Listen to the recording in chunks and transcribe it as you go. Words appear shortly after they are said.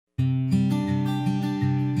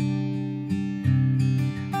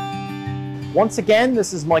Once again,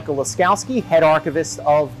 this is Michael Laskowski, head archivist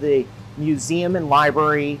of the Museum and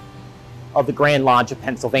Library of the Grand Lodge of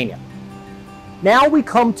Pennsylvania. Now we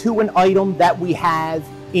come to an item that we have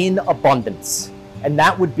in abundance, and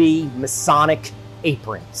that would be Masonic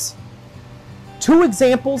aprons. Two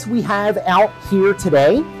examples we have out here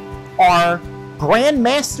today are Grand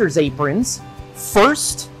Master's aprons,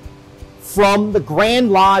 first from the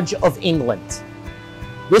Grand Lodge of England.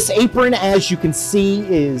 This apron, as you can see,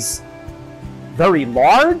 is very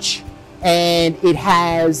large, and it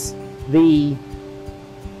has the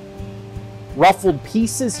ruffled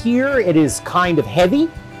pieces here. It is kind of heavy.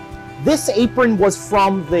 This apron was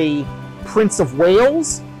from the Prince of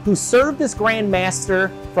Wales, who served as Grand Master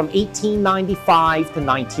from 1895 to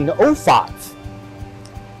 1905.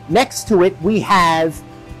 Next to it, we have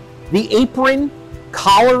the apron,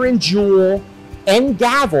 collar and jewel, and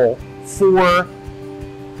gavel for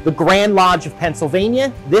the Grand Lodge of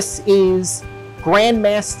Pennsylvania. This is Grand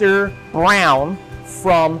Master Brown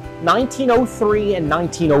from 1903 and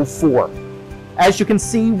 1904. As you can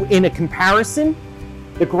see in a comparison,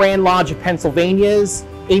 the Grand Lodge of Pennsylvania's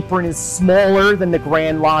apron is smaller than the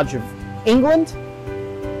Grand Lodge of England,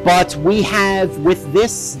 but we have with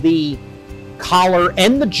this the collar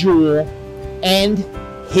and the jewel and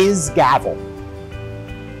his gavel.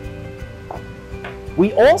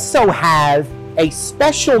 We also have a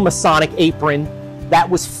special Masonic apron that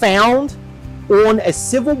was found on a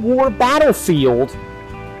Civil War battlefield,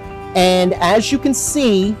 and as you can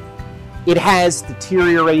see, it has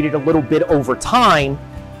deteriorated a little bit over time,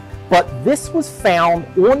 but this was found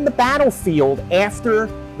on the battlefield after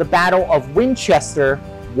the Battle of Winchester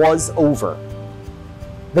was over.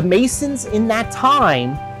 The Masons in that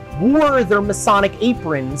time wore their Masonic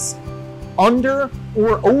aprons under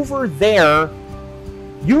or over their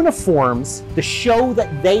uniforms to show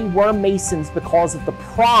that they were Masons because of the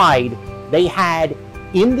pride they had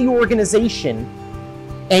in the organization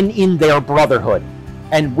and in their brotherhood.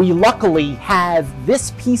 And we luckily have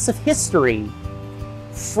this piece of history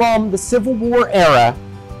from the Civil War era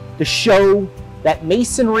to show that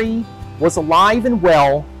Masonry was alive and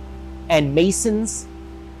well, and Masons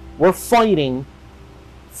were fighting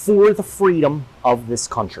for the freedom of this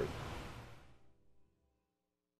country.